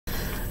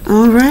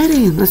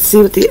Alrighty, let's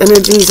see what the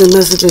energies and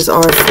messages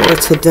are for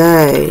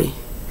today.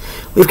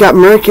 We've got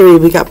Mercury,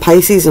 we got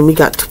Pisces, and we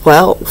got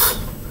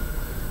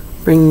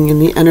 12. Bringing in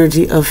the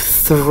energy of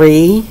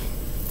 3.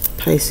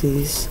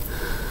 Pisces.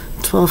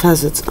 12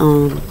 has its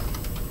own.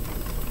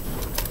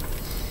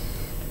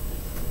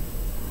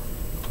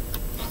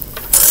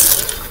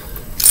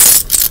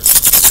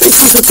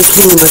 Pisces with the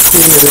King and the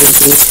Queen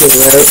energy too,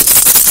 right?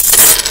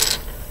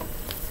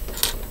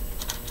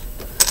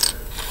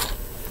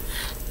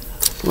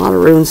 A lot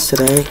of runes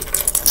today.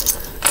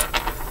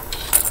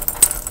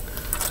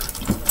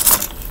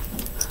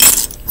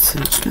 So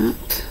that.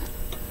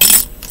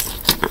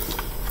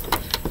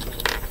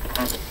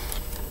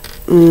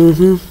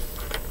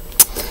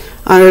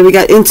 Alright, we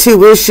got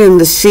intuition,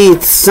 the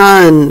sheath,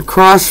 sun,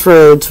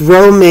 crossroads,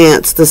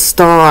 romance, the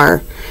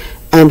star,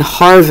 and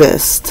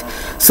harvest.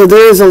 So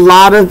there is a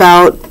lot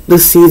about the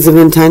seeds of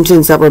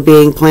intentions that were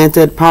being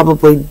planted,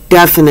 probably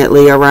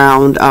definitely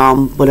around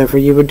whatever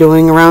you were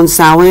doing around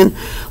Samhain,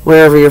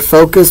 wherever your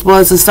focus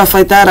was and stuff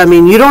like that. I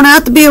mean, you don't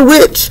have to be a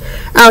witch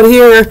out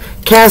here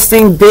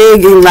casting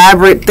big,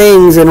 elaborate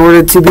things in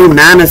order to be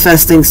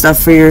manifesting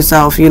stuff for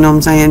yourself. You know what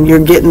I'm saying?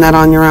 You're getting that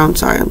on your own.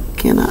 Sorry, I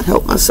cannot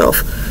help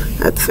myself.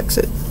 I have to fix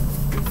it.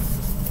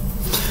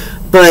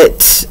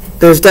 But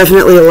there's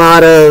definitely a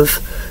lot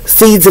of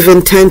seeds of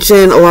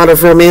intention, a lot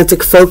of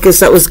romantic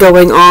focus that was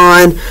going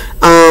on,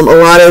 a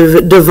lot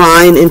of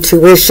divine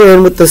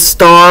intuition with the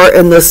star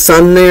and the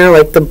sun there,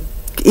 like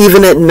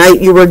even at night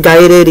you were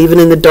guided, even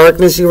in the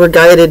darkness you were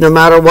guided, no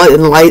matter what,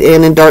 in light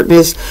and in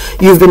darkness,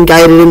 you've been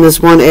guided in this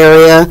one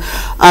area.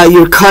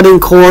 You're cutting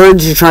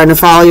cords, you're trying to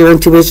follow your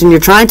intuition, you're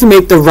trying to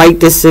make the right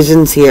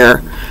decisions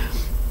here.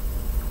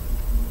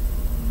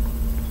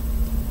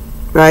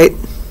 Right?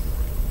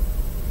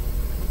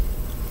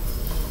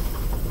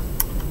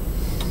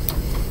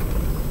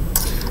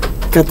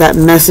 Got that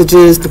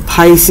messages, the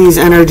Pisces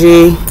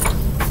energy.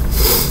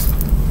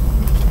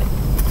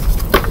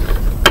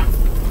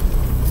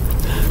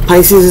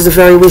 Pisces is a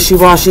very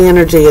wishy-washy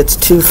energy. It's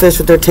two fish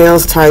with their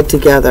tails tied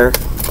together.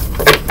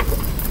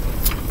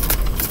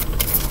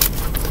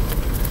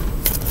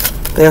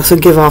 They also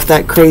give off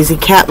that crazy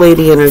cat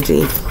lady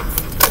energy.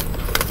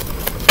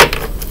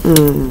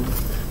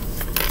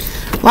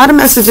 A lot of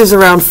messages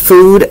around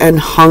food and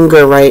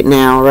hunger right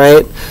now,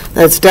 right?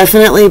 That's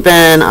definitely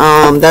been,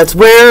 that's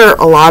where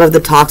a lot of the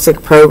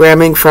toxic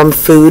programming from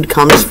food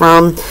comes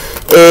from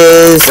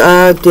is,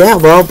 yeah,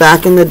 well,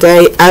 back in the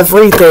day,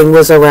 everything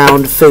was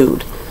around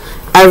food.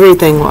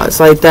 Everything was.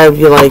 Like, that,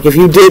 if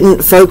you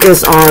didn't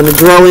focus on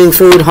growing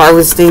food,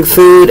 harvesting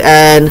food,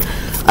 and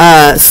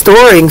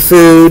storing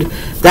food,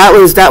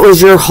 that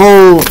was your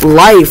whole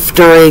life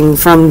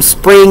from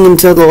spring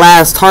until the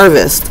last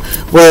harvest,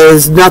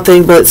 was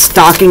nothing but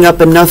stocking up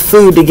enough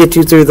food to get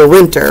you through the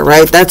winter,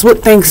 right? That's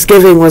what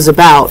Thanksgiving was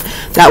about.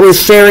 That was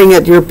sharing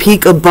at your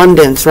peak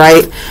abundance,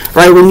 right?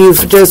 Right, when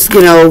you've just,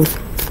 culled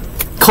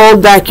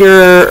back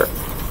your,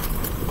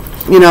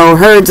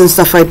 herds and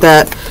stuff like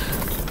that.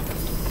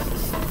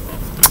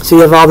 So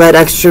you have all that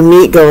extra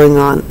meat going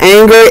on.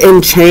 Anger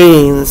in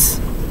chains.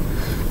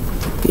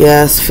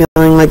 Yes,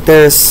 feeling like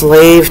they're a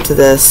slave to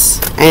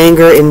this.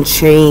 Anger in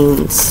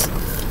chains.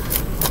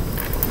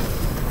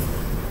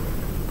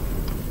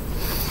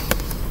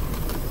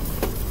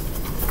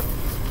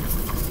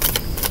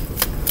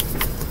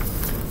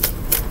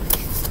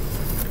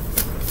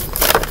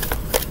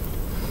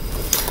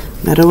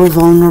 Meadow of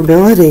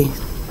vulnerability.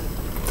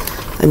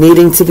 A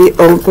needing to be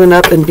open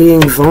up and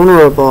being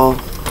vulnerable.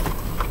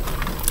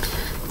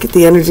 Get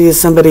the energy of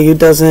somebody who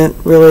doesn't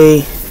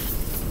really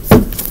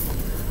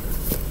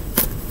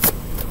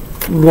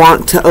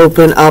want to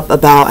open up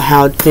about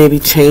how maybe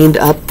chained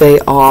up they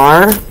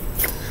are.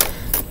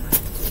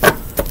 I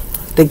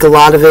think a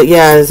lot of it,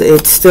 yeah,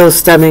 it's still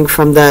stemming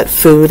from that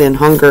food and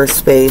hunger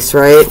space,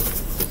 right?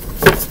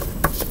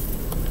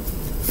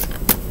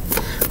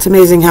 It's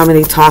amazing how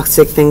many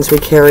toxic things we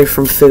carry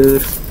from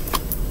food.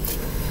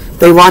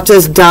 They watch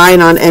us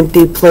dine on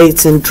empty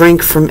plates and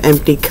drink from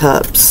empty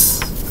cups.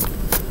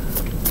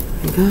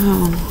 There we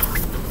go.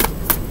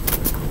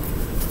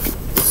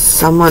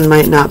 Someone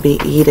might not be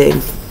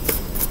eating.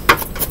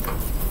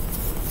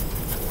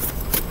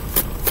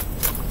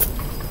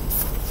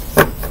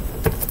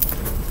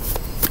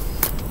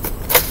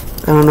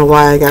 I don't know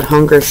why I got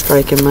hunger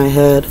strike in my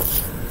head.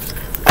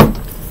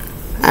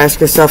 Ask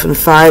yourself, in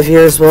 5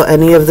 years, will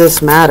any of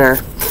this matter?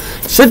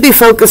 Should be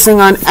focusing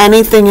on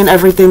anything and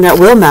everything that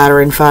will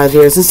matter in 5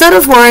 years. Instead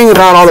of worrying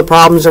about all the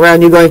problems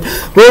around you going,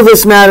 will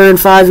this matter in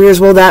 5 years?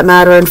 Will that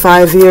matter in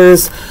 5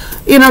 years?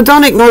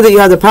 Don't ignore that you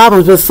have the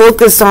problems, but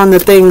focus on the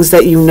things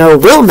that you know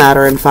will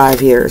matter in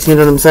 5 years. You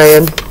know what I'm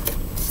saying?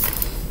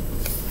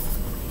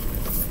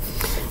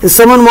 If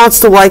someone wants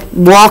to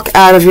walk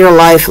out of your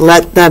life,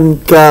 let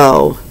them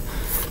go.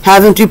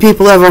 Haven't you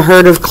people ever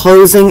heard of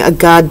closing a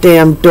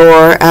goddamn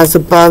door, as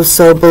above,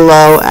 so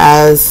below,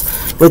 as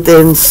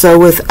within, so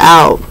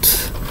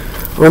without?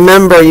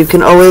 Remember, you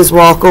can always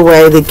walk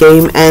away. The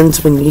game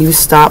ends when you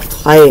stop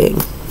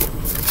playing.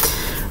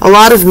 A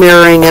lot of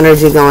mirroring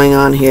energy going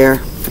on here.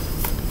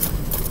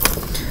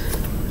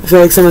 feel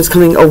like someone's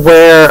coming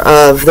aware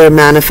of their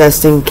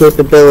manifesting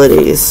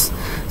capabilities.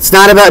 It's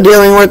not about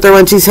dealing with her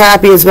when she's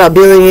happy. It's about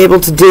being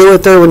able to deal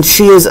with her when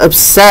she is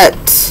upset.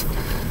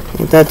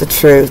 Ain't that the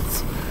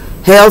truth?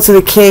 Hail to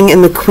the king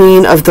and the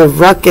queen of the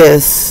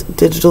ruckus.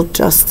 Digital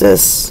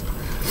justice.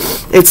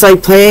 It's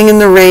like playing in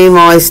the rain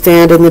while I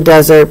stand in the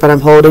desert, but I'm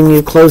holding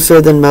you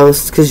closer than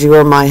most because you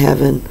are my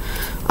heaven.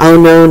 Oh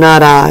no,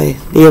 not I.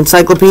 The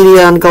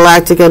Encyclopedia on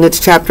Galactica and its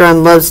chapter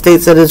on love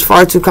states that it is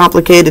far too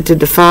complicated to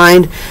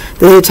define.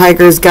 The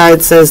Hitchhiker's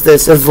Guide says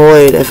this: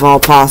 avoid if all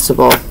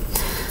possible.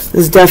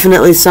 There's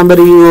definitely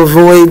somebody who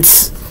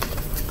avoids,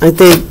 I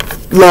think,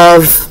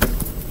 love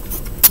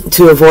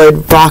to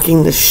avoid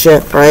rocking the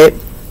ship, right?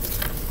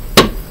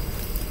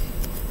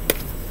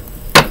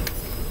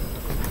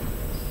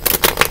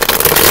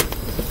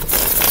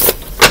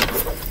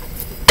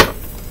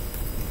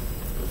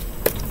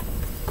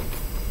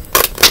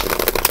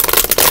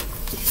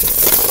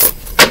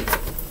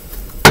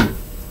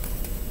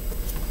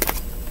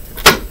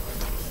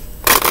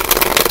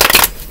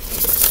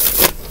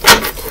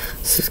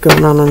 This is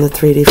going on the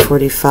 3D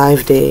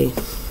 45D.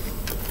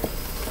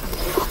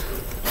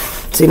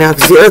 See now,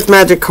 because the Earth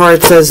Magic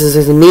card says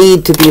there's a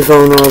need to be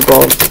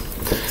vulnerable.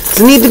 There's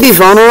a need to be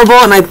vulnerable,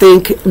 and I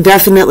think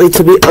definitely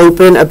to be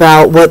open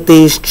about what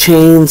these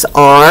chains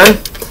are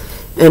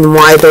and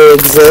why they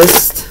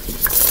exist.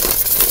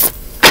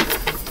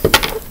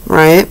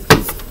 Right?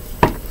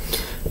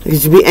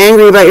 Because you'd be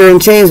angry about you're in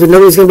chains, but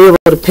nobody's going to be able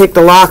to pick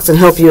the locks and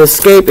help you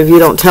escape if you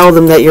don't tell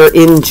them that you're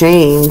in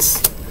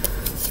chains.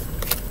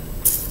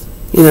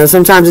 You know,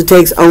 sometimes it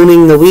takes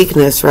owning the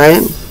weakness,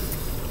 right?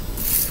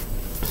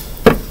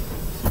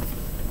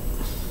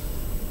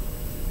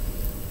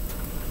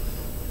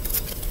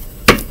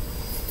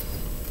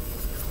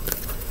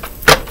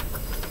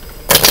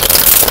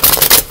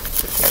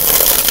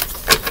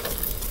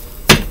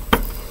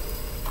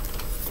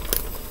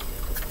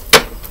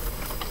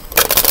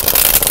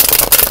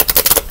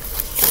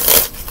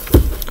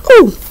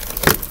 Ooh.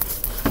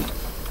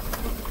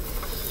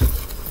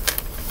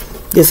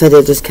 Yes, I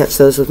did just catch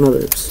those with my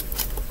lips.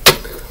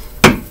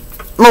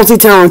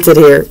 Multi-talented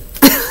here.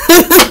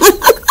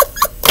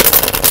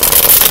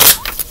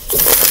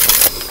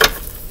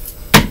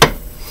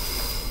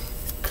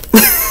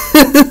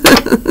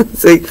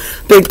 See,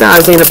 big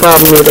thighs ain't a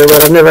problem either,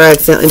 but I've never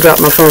accidentally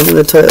dropped my phone in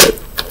the toilet.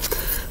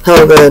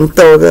 Helga and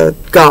Thorga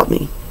got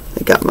me.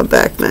 They got my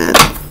back, man.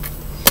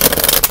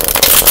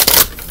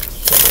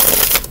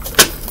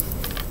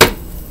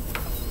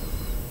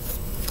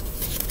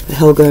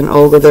 Helga and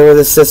Olga, they were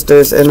the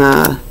sisters in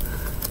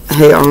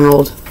Hey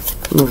Arnold.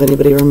 I don't know if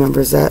anybody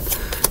remembers that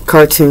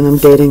cartoon. I'm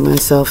dating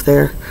myself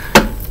there.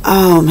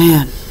 Oh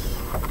man,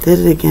 did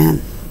it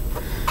again.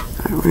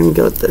 Alright, we're going to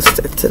go with this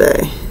stick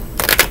today.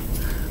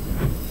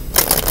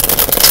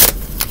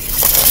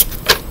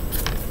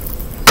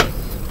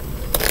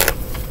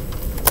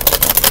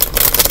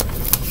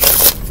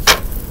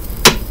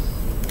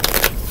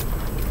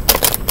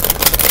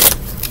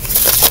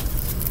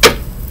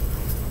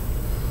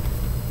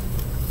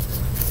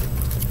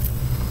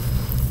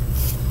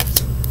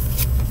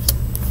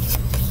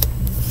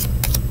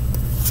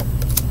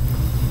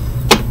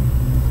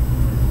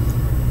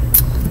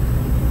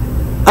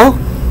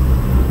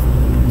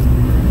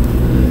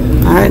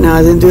 Now,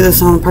 I didn't do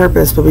this on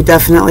purpose, but we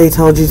definitely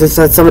told you this,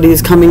 that somebody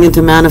is coming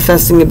into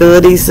manifesting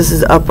abilities. This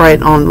is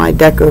upright on my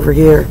deck over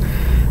here.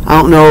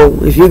 I don't know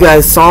if you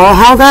guys saw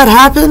how that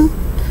happened.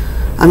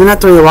 I'm going to have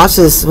to rewatch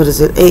this, what is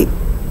it,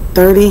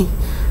 8:30,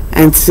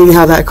 and see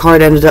how that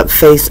card ended up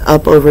face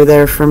up over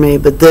there for me.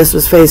 But this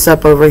was face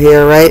up over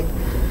here, right?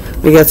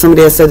 We got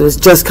somebody that said it was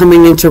just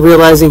coming into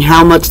realizing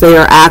how much they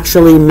are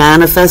actually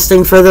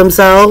manifesting for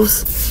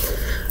themselves,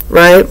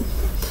 right?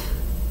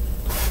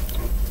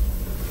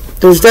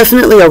 There's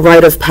definitely a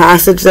rite of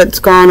passage that's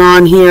gone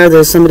on here.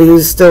 There's somebody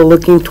who's still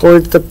looking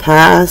towards the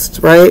past,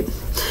 right?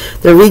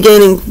 They're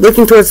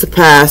looking towards the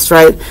past,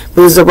 right? But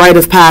there's a rite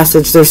of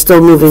passage. They're still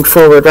moving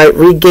forward, right?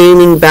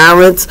 Regaining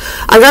balance.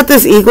 I got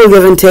this equal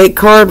give and take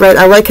card, right?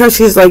 I like how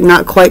she's like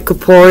not quite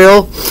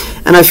corporeal.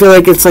 And I feel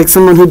like it's like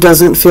someone who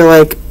doesn't feel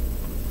like,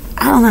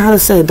 I don't know how to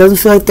say it, doesn't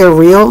feel like they're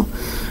real,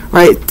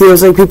 right?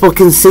 Feels like people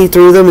can see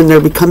through them and they're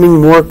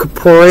becoming more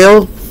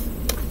corporeal.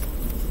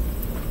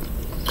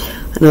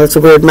 I know it's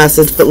a weird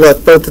message, but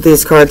look, both of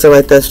these cards are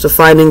like this. So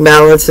finding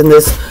balance and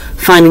this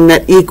finding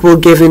that equal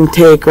give and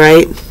take,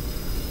 right?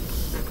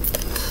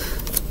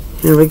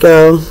 Here we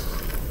go.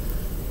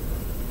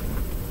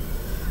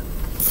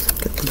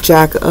 Get the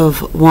Jack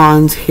of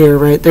Wands here,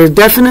 right? There's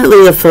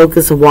definitely a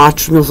focus of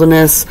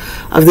watchfulness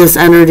of this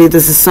energy.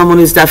 This is someone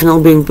who's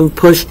definitely being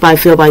pushed by, I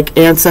feel like,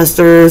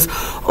 ancestors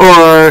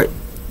or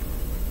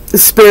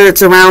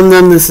spirits around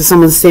them. This is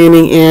someone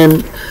standing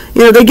in,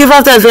 you know, they give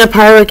off that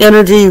vampiric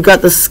energy. You've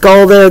got the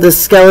skull there, the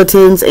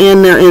skeletons,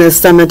 and they're in a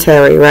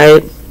cemetery,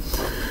 right?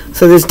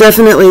 So there's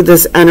definitely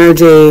this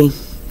energy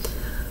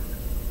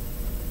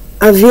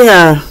of,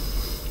 yeah,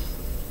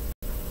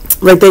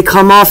 like they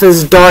come off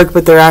as dark,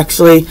 but they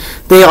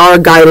are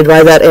guided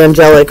by that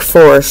angelic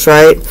force,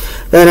 right?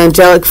 That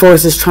angelic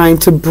force is trying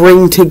to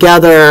bring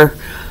together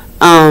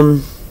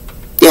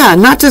Yeah,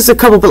 not just a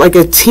couple, but like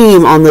a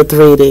team on the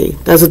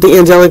 3D. That's what the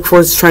angelic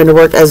force is trying to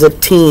work as a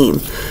team.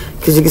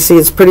 Because you can see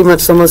it's pretty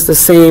much almost the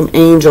same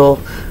angel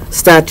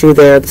statue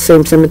there, the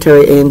same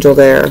cemetery angel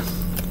there.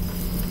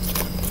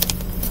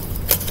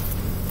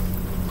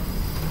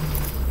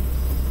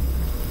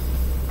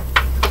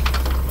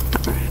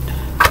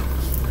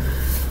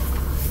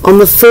 On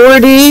the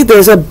 4D,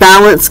 there's a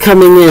balance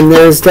coming in.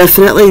 There's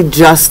definitely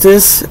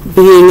justice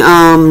being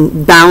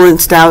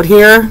balanced out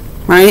here,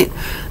 right?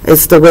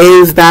 It's the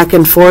wave back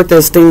and forth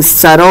as things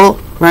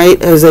settle,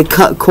 right? As they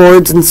cut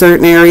cords in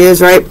certain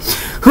areas, right?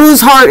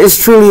 Whose heart is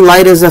truly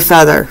light as a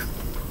feather?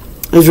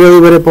 Is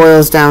really what it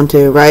boils down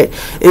to, right?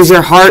 Is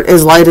your heart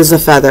as light as a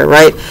feather,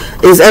 right?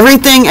 Is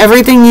everything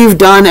you've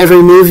done,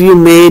 every move you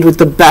made with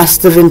the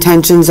best of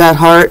intentions at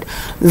heart,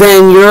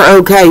 then you're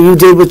okay. You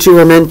did what you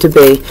were meant to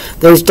be.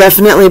 There's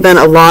definitely been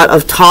a lot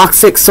of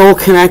toxic soul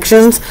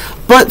connections,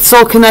 but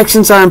soul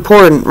connections are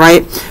important,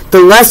 right?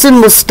 The lesson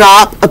will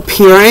stop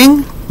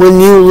appearing when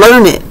you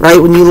learn it,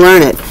 right? When you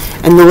learn it.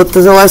 And what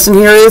the lesson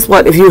here is,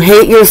 what? If you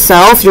hate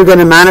yourself, you're going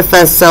to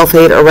manifest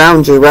self-hate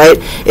around you, right?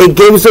 It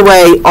gives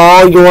away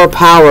all your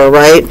power,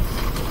 right?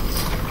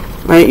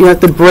 Right? You have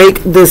to break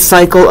this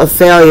cycle of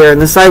failure.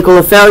 And the cycle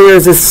of failure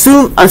is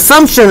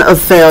assumption of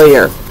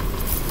failure.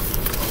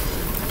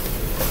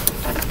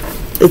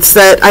 It's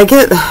that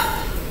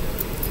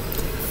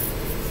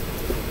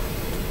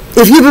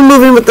if you've been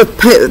moving with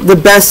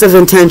the best of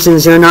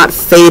intentions, you're not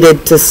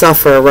fated to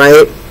suffer,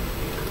 right?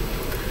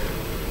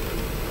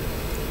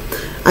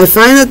 I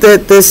find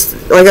that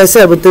this, like I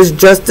said, with this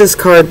Justice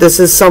card, this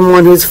is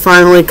someone who's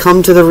finally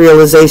come to the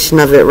realization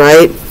of it,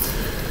 right?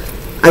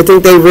 I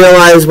think they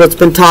realize what's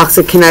been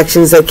toxic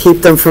connections that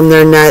keep them from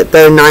their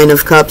 9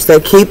 of Cups,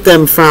 that keep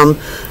them from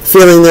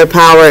feeling their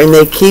power, and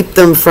they keep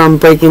them from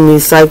breaking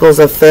these cycles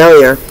of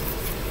failure.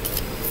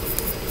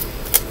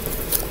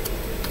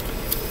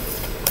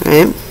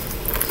 Right?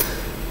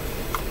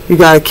 You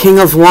got a King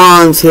of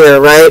Wands here,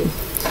 right?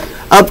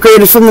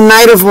 Upgraded from the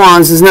Knight of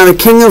Wands is now the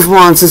King of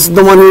Wands. This is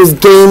the one who is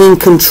gaining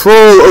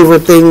control over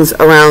things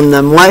around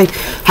them. Like,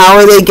 how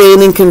are they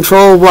gaining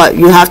control? What?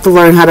 You have to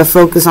learn how to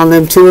focus on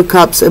them 2 of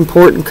Cups,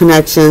 important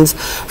connections,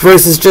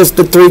 versus just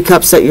the 3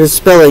 cups that you're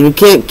spilling. You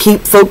can't keep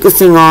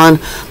focusing on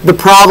the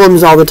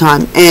problems all the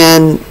time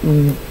and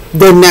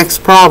the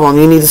next problem.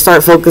 You need to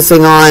start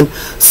focusing on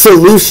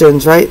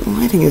solutions, right? The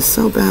lighting is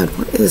so bad.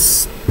 What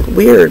is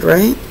weird,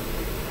 right?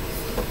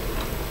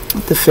 I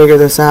have to figure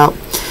this out.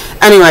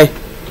 Anyway.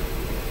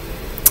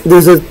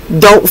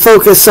 Don't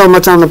focus so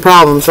much on the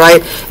problems,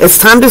 right? It's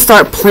time to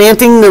start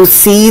planting those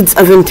seeds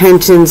of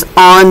intentions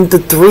on the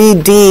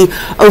 3D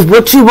of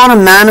what you want to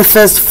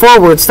manifest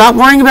forward. Stop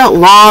worrying about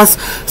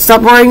loss.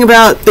 Stop worrying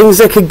about things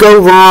that could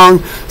go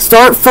wrong.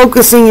 Start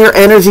focusing your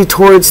energy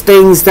towards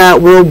things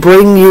that will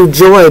bring you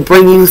joy,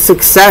 bring you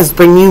success,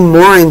 bring you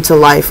more into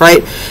life,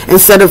 right?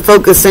 Instead of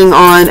focusing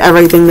on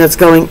everything that's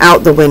going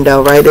out the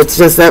window, right? It's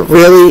just that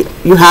really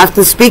you have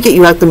to speak it,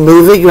 you have to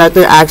move it, you have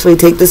to actually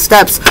take the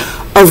steps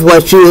of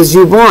what you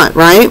want,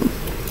 right?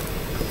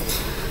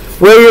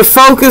 Where your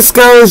focus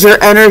goes,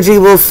 your energy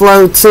will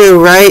flow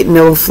too, right? And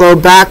it will flow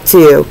back to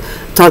you.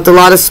 Talked a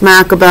lot of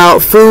smack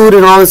about food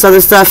and all this other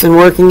stuff and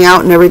working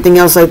out and everything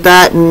else like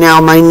that. And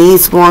now my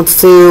niece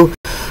wants to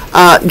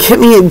get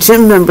me a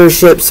gym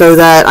membership so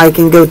that I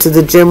can go to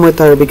the gym with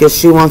her because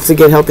she wants to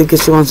get healthy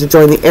because she wants to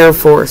join the Air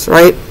Force,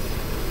 right?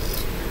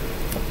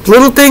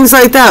 Little things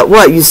like that.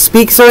 What? You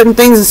speak certain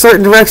things in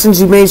certain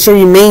directions. You make sure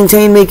you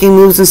maintain making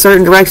moves in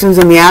certain directions,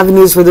 and the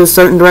avenues for those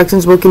certain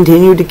directions will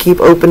continue to keep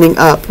opening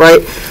up,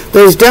 right?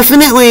 There's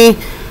definitely,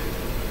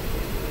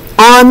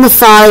 on the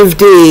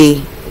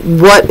 5D,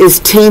 what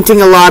is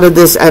tainting a lot of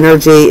this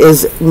energy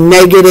is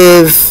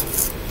negative.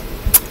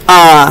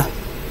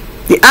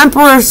 The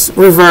Empress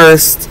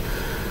reversed.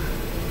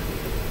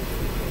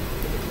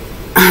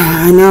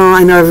 I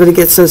know everybody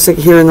gets so sick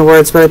of hearing the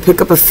words, but I pick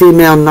up a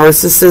female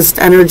narcissist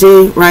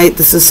energy, right?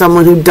 This is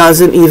someone who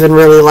doesn't even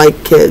really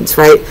like kids,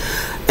 right?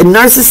 A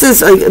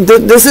narcissist,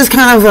 this is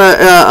kind of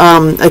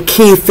a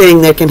key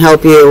thing that can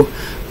help you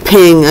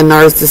ping a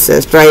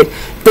narcissist, right?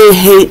 They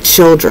hate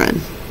children.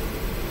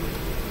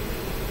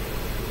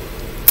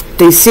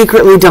 They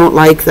secretly don't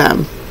like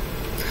them.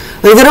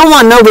 Like, they don't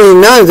want nobody to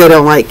know they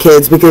don't like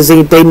kids because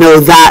they know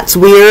that's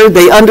weird.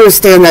 They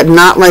understand that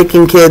not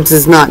liking kids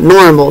is not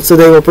normal, so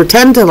they will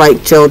pretend to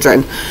like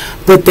children.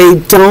 But they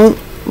don't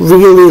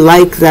really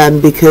like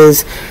them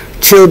because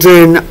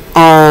children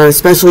are,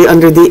 especially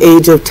under the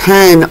age of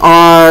 10,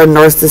 are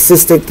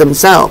narcissistic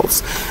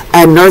themselves.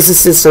 And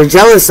narcissists are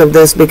jealous of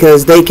this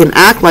because they can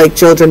act like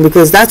children,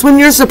 because that's when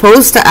you're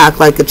supposed to act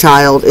like a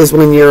child, is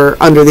when you're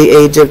under the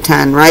age of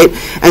 10, right?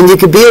 And you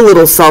could be a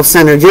little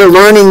self-centered. You're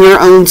learning your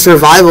own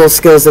survival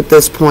skills at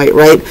this point,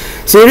 right?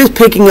 So you're just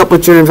picking up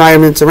what your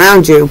environment's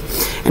around you.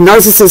 And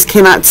narcissists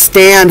cannot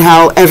stand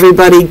how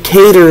everybody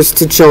caters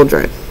to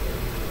children.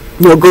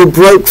 You'll go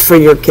broke for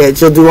your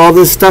kids. You'll do all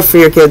this stuff for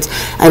your kids.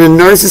 And a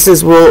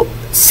narcissist will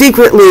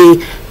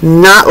secretly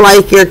not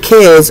like your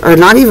kids, or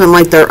not even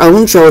like their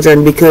own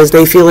children, because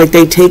they feel like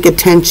they take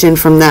attention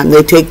from them.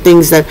 They take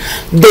things that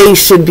they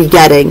should be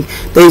getting.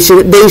 They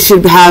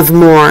should have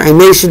more, and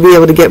they should be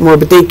able to get more,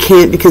 but they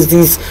can't because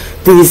these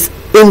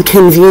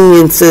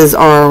inconveniences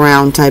are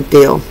around, type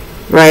deal,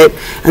 right?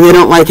 And they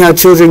don't like how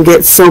children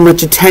get so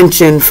much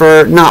attention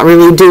for not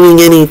really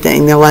doing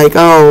anything. They're like,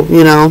 oh,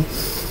 you know.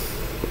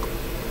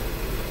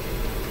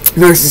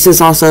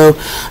 Narcissists also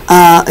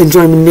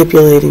enjoy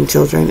manipulating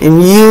children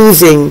and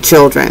using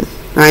children,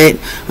 right?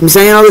 I'm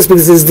saying all this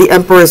because this is the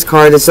Empress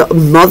card. It's a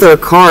mother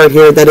card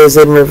here that is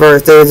in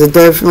reverse. There is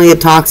definitely a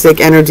toxic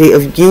energy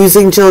of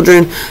using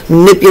children,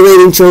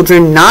 manipulating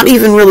children, not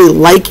even really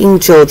liking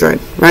children,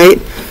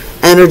 right?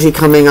 Energy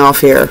coming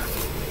off here.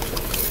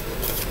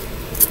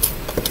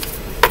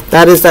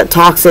 That is that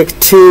toxic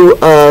Two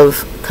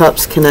of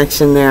Cups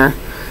connection there.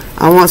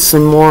 I want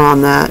some more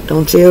on that,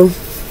 don't you?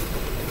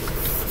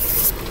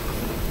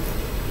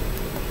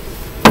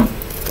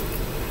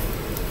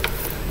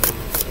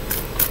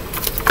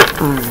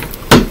 Alright.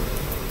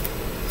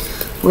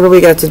 What do we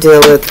got to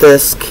deal with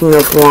this King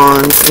of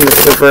Wands and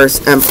this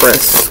reverse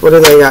Empress? What do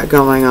they got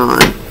going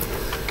on?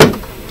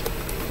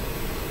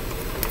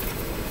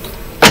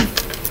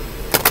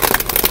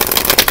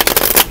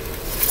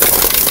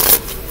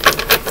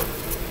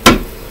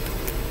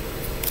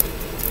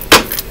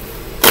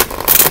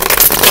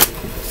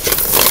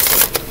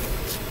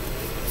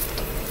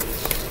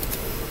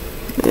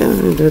 Yeah, I'm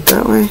going to do it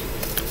that way.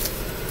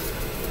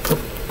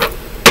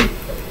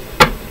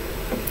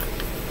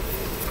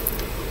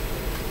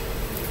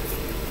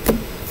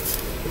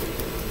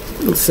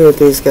 Let's see what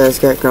these guys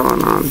got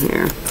going on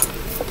here.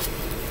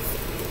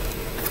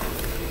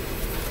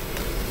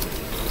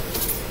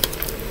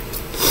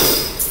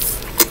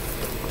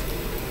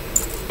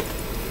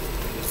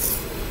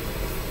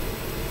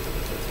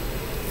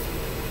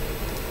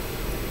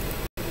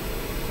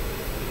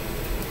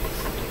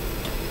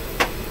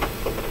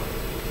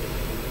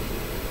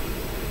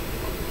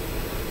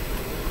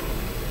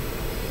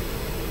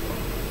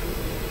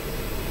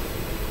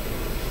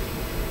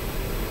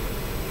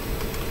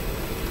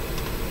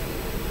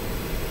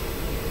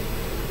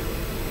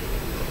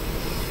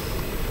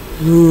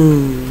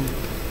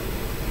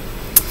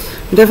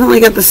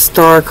 Definitely got the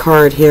Star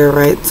card here,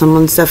 right?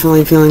 Someone's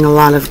definitely feeling a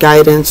lot of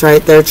guidance,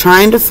 right? They're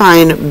trying to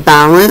find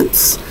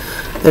balance.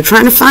 They're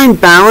trying to find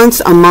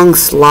balance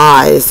amongst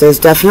lies. There's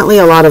definitely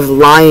a lot of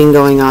lying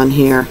going on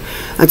here.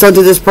 I told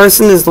you this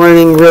person is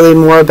learning really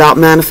more about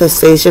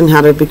manifestation,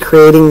 how to be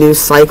creating new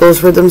cycles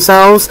for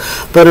themselves.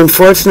 But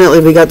unfortunately,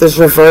 we got this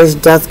reverse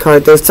Death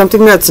card. There's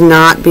something that's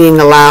not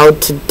being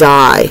allowed to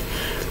die.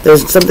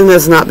 There's something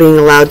that's not being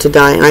allowed to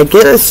die. And I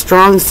get a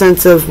strong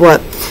sense of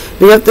what?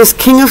 We have this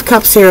King of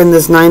Cups here and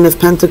this Nine of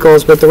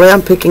Pentacles, but the way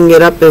I'm picking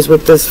it up is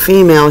with this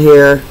female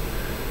here.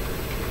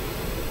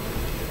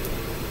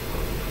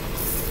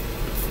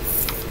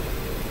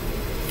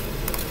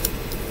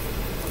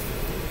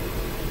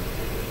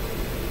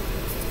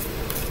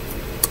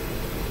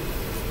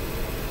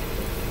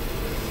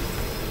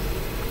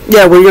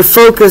 Yeah, where your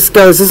focus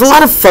goes. There's a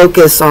lot of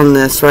focus on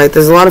this, right?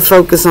 There's a lot of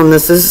focus on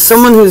this. This is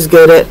someone who's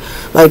good at,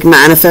 like,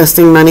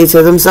 manifesting money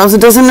to themselves.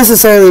 It doesn't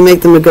necessarily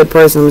make them a good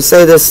person. I'm going to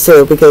say this,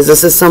 too, because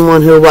this is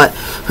someone who,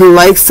 who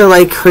likes to,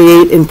 like,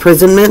 create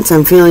imprisonments.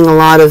 I'm feeling a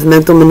lot of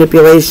mental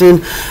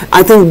manipulation.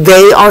 I think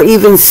they are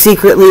even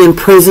secretly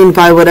imprisoned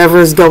by whatever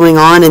is going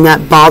on, and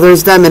that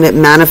bothers them, and it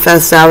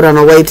manifests out on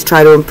a way to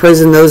try to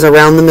imprison those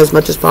around them as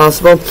much as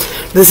possible.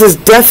 This is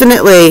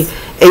definitely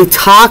a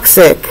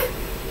toxic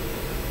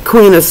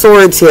Queen of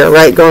Swords here,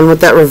 right? Going with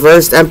that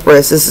reversed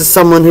Empress. This is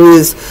someone who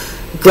is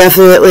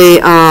definitely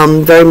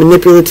very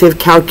manipulative,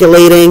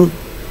 calculating.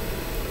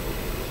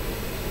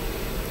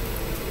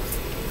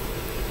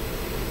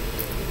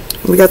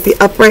 We got the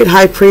upright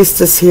High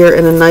Priestess here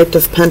and a Knight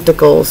of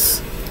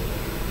Pentacles.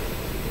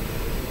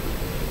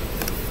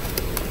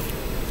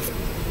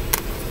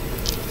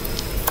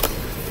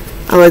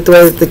 I like the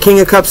way that the King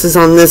of Cups is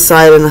on this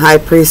side and the High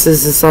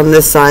Priestess is on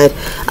this side.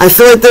 I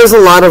feel like there's a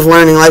lot of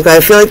learning. Like,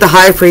 I feel like the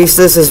High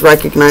Priestess is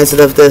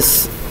recognizant of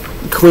this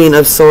Queen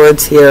of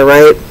Swords here,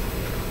 right?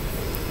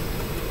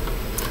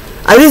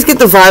 I just get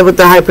the vibe with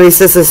the High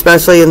Priestess,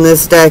 especially in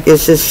this deck.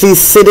 It's just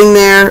she's sitting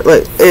there.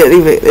 Like,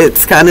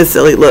 it's kind of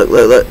silly. Look.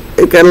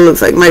 It kind of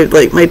looks like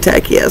my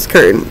tacky ass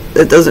curtain.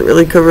 It doesn't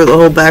really cover the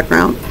whole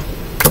background.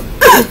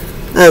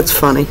 That's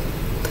funny,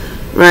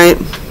 right?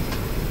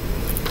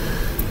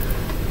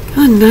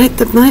 Oh,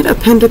 the Knight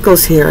of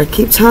Pentacles here. I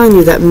keep telling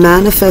you that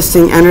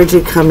manifesting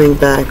energy coming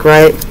back,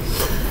 right?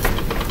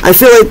 I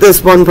feel like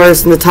this one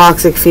person, the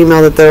toxic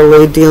female that they're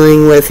really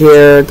dealing with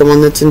here, the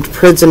one that's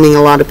imprisoning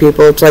a lot of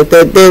people, it's like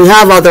they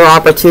have other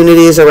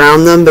opportunities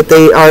around them, but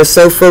they are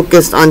so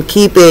focused on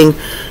keeping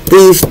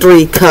these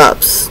three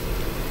cups.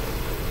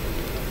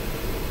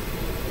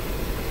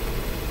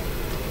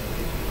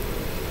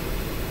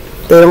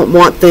 They don't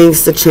want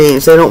things to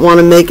change. They don't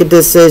want to make a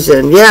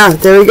decision. Yeah,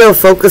 there we go.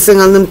 Focusing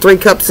on them three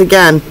cups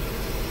again.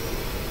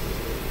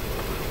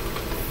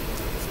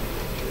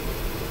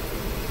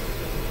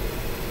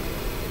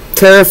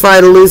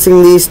 terrified of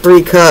losing these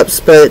 3 cups,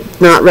 but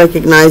not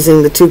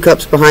recognizing the 2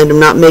 cups behind him,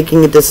 not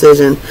making a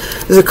decision.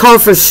 There's a call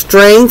for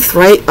strength,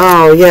 right?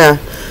 Oh, yeah.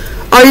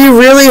 Are you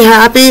really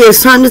happy?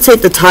 It's time to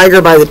take the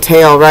tiger by the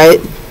tail, right?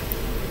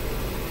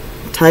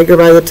 Tiger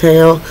by the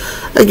tail.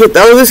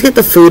 Let's get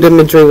the food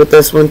imagery with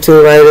this one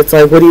too, right? It's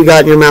like, what do you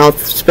got in your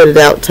mouth? Spit it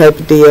out type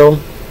of deal.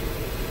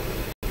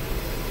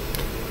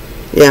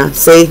 Yeah,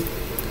 see?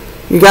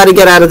 You got to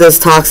get out of this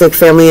toxic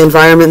family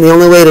environment. And the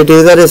only way to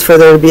do that is for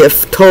there to be a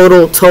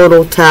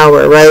total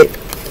tower, right?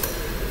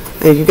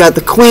 And you got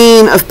the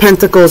Queen of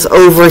Pentacles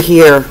over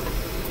here,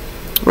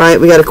 right?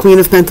 We got a Queen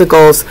of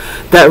Pentacles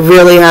that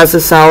really has the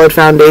solid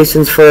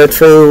foundations for a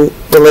true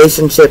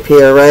relationship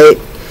here, right?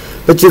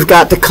 But you've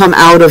got to come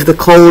out of the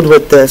cold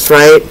with this,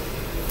 right?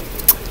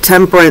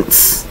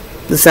 Temperance,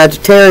 the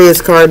Sagittarius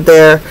card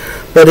there,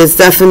 but it's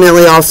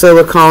definitely also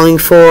a calling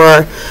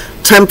for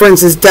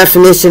temperance's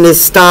definition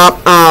is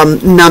stop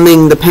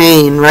numbing the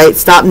pain, right?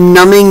 Stop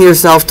numbing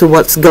yourself to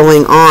what's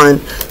going on.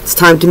 It's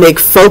time to make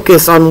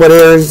focus on what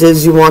it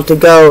is you want to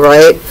go,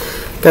 right?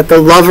 Got the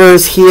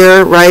Lovers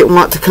here, right?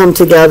 Want to come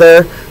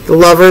together. The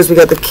Lovers, we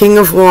got the King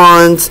of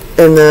Wands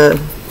and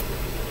the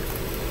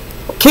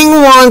King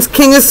of Wands,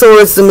 King of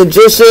Swords, the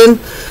Magician.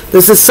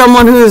 This is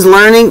someone who is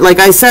learning, like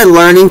I said,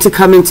 learning to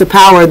come into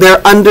power.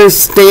 They're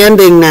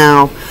understanding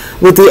now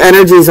what the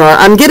energies are.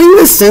 I'm getting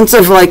this sense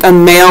of like a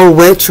male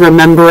witch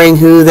remembering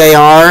who they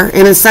are,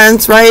 in a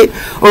sense, right?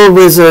 Or a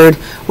wizard,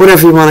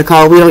 whatever you want to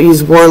call it. We don't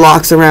use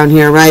warlocks around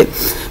here, right?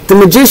 The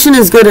Magician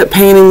is good at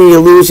painting the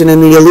illusion,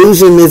 and the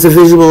illusion is a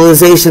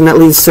visualization that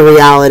leads to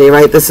reality,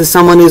 right? This is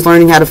someone who's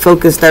learning how to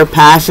focus their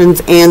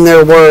passions and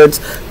their words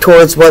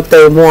towards what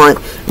they want.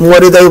 And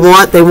what do they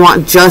want? They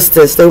want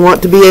justice. They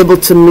want to be able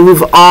to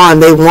move on.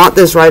 They want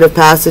this rite of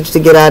passage to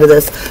get out of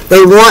this.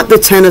 They want the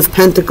 10 of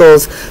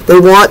Pentacles. They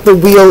want the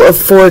Wheel of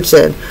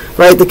Fortune,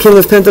 right? The King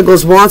of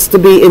Pentacles wants to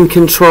be in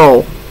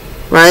control,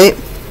 right?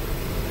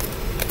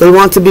 They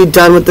want to be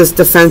done with this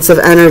defensive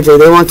energy.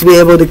 They want to be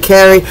able to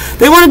carry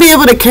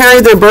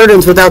their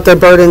burdens without their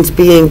burdens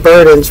being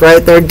burdens,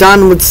 right? They're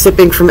done with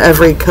sipping from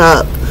every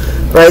cup,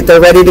 right? They're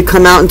ready to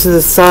come out into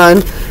the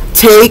sun,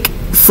 take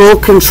full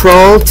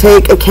control,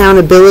 take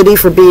accountability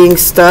for being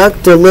stuck,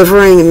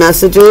 delivering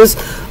messages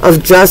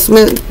of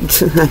judgment,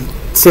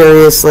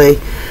 seriously,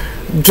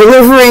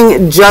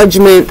 delivering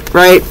judgment,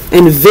 right,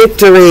 and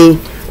victory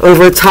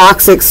over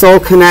toxic soul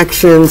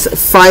connections,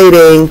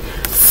 fighting,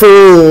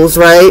 fools,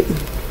 right?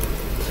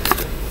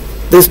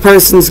 This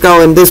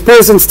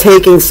person's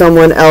taking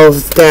someone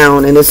else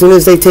down, and as soon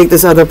as they take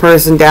this other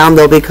person down,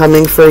 they'll be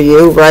coming for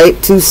you,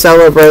 right, to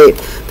celebrate.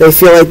 They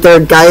feel like they're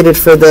guided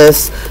for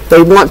this.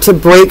 They want to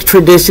break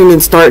tradition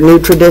and start new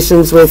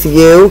traditions with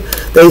you.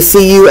 They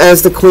see you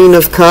as the Queen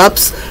of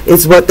Cups.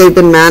 It's what they've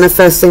been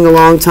manifesting a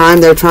long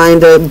time. They're trying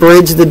to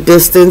bridge the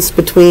distance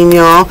between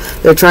y'all.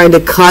 They're trying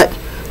to cut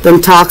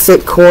them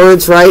toxic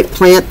cords, right,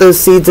 plant those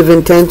seeds of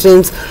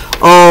intentions.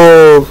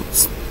 Oh,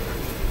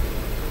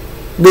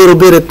 little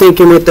bit of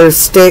thinking with their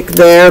stick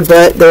there,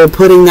 but they're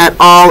putting that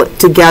all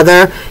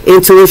together.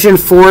 Intuition,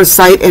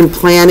 foresight, and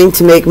planning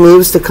to make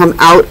moves to come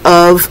out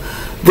of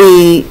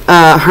the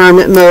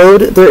hermit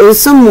mode. There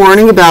is some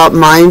warning about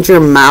mind your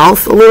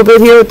mouth a little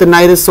bit here with the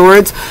Knight of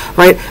Swords,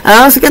 right? And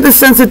I also get the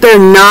sense that they're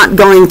not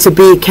going to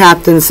be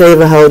Captain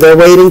Save-A-Ho. They're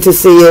waiting to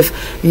see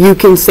if you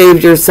can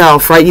save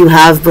yourself, right? You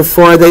have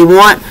before. They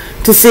want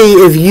to see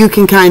if you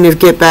can kind of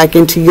get back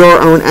into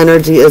your own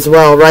energy as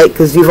well, right?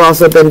 Because you've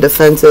also been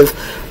defensive,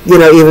 you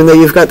know, even though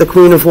you've got the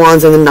Queen of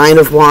Wands and the Nine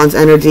of Wands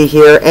energy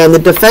here, and the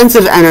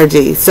defensive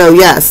energy. So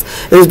yes,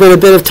 there's been a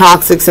bit of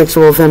toxic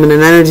sexual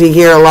feminine energy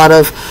here, a lot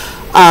of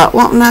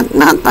well, not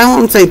I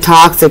won't say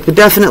toxic, but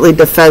definitely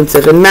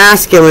defensive and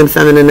masculine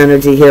feminine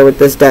energy here with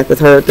this deck, with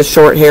her with the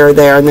short hair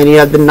there, and then you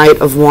have the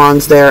Knight of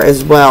Wands there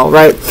as well,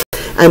 right?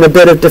 And a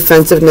bit of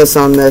defensiveness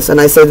on this, and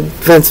I say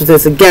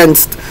defensiveness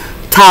against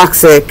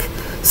toxic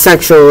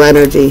sexual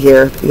energy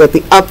here. You got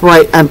the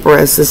Upright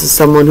Empress. This is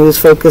someone who's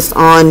focused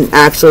on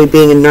actually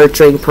being a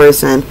nurturing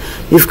person.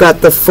 You've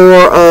got the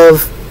Four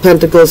of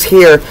Pentacles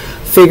here,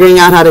 figuring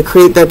out how to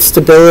create that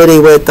stability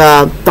with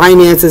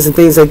finances and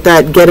things like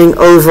that, getting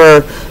over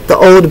the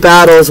old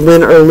battles,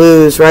 win or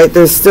lose, right?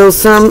 There's still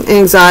some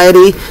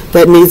anxiety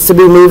that needs to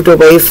be moved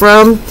away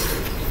from.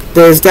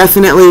 There's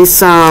definitely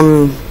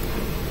some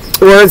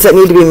words that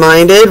need to be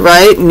minded,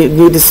 right? You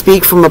need to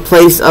speak from a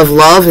place of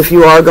love if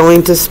you are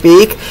going to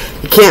speak.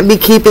 You can't be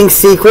keeping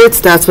secrets.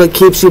 That's what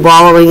keeps you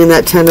wallowing in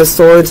that Ten of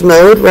Swords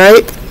mode,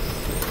 right?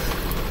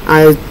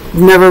 I've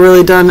never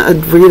really done a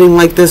reading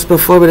like this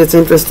before, but it's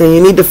interesting.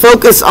 You need to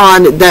focus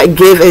on that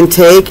give and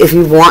take if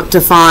you want to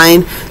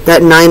find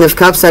that Nine of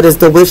Cups. That is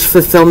the wish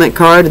fulfillment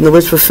card, and the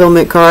wish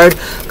fulfillment card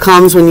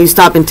comes when you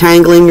stop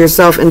entangling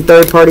yourself in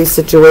third-party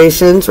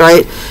situations,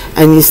 right?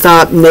 And you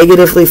stop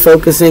negatively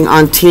focusing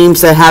on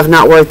teams that have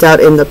not worked out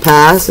in the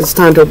past. It's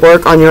time to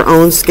work on your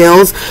own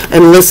skills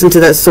and listen to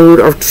that sword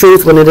of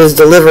truth when it is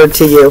delivered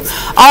to you.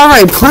 All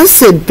right,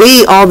 blessed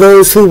be all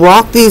those who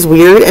walk these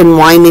weird and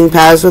winding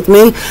paths with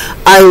me.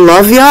 I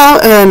love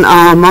y'all, and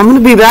I'm going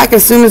to be back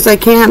as soon as I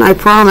can, I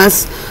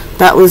promise.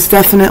 that was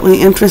definitely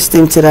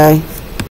interesting today.